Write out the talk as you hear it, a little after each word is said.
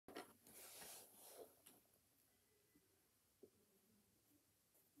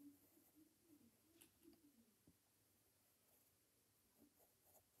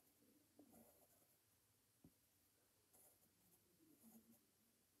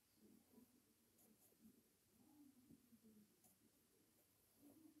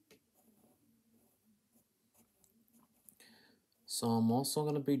So I'm also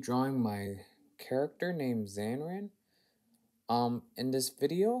gonna be drawing my character named Zanran. In this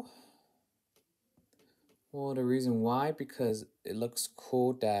video, well, the reason why because it looks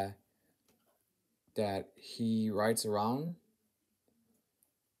cool that he rides around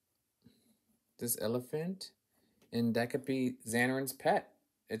this elephant, and that could be Zanran's pet.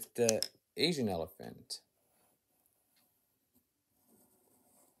 It's the Asian elephant,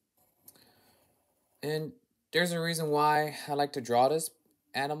 and there's a reason why I like to draw this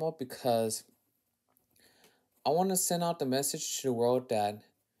animal because I want to send out the message to the world that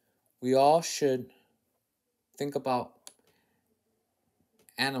we all should think about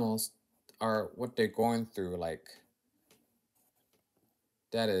animals are what they're going through, like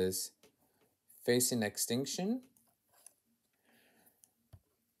that is facing extinction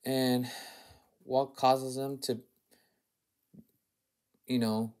and what causes them to, you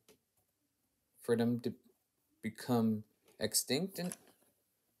know, for them to become extinct. And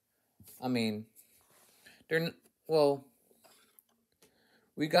I mean, well,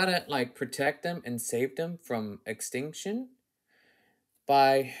 we gotta like protect them and save them from extinction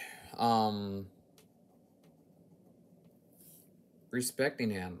by um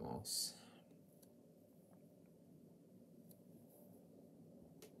respecting animals.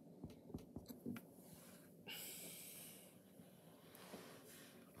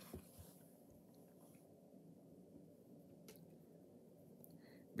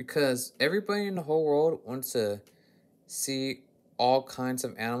 Because everybody in the whole world wants to see all kinds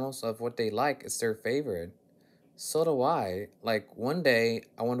of animals of what they like. It's their favorite. So do I. Like one day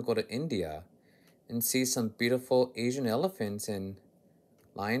I want to go to India and see some beautiful Asian elephants and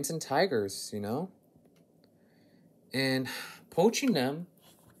lions and tigers. And poaching them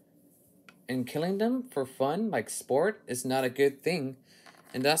and killing them for fun, like sport, is not a good thing.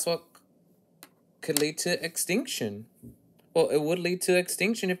 And that's what could lead to extinction. Well, it would lead to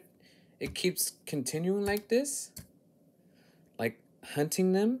extinction if it keeps continuing like this. Like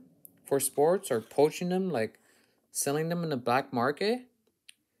hunting them for sports or poaching them, like selling them in the black market,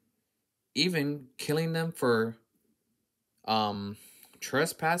 even killing them for um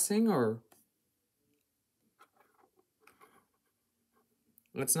trespassing, or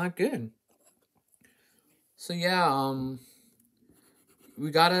that's not good. So yeah,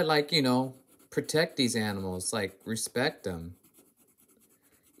 we gotta like, protect these animals, like respect them,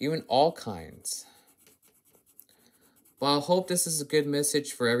 even all kinds. But I hope this is a good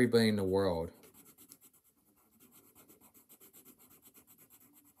message for everybody in the world.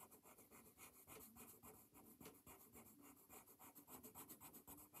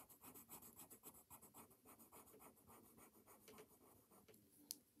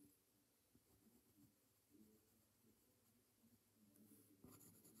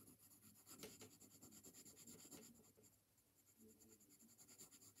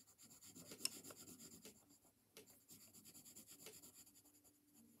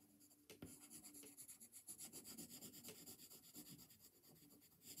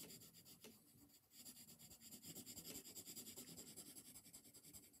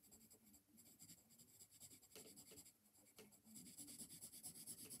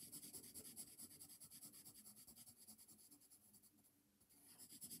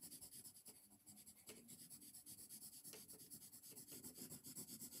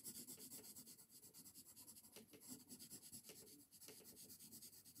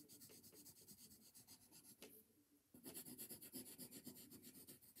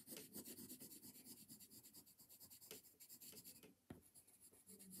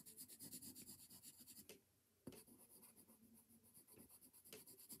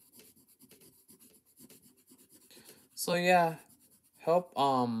 So yeah, help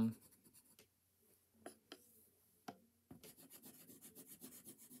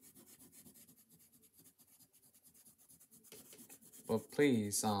but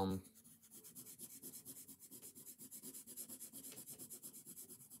please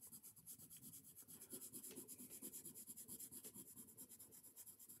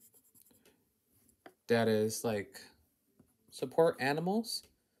that is like support animals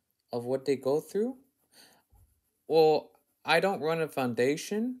of what they go through. Well, I don't run a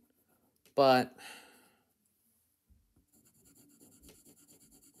foundation, but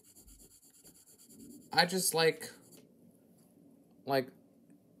I just like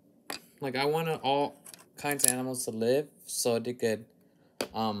like I want all kinds of animals to live so they could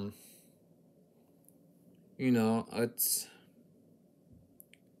um it's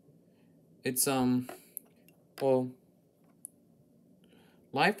well,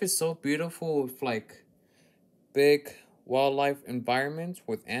 life is so beautiful with like big wildlife environments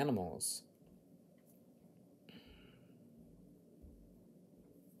with animals.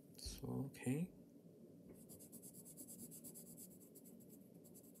 Okay.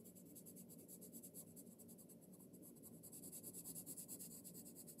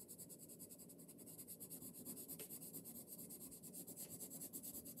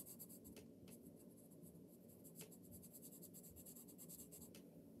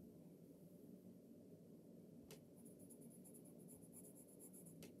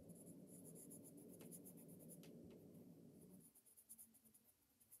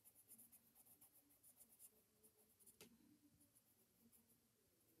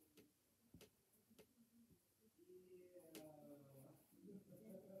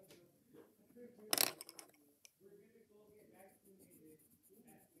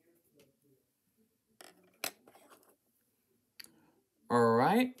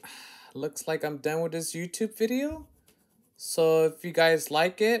 Alright. Looks like I'm done with this YouTube video. So if you guys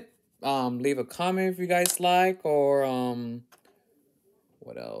like it, leave a comment if you guys like, or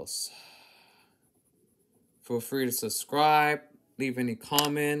what else? Feel free to subscribe, leave any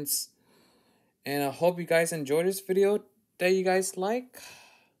comments, and I hope you guys enjoy this video that you guys like.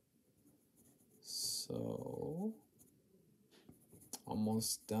 So,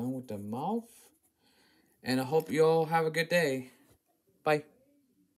 almost done with the mouth, and I hope you all have a good day. Bye.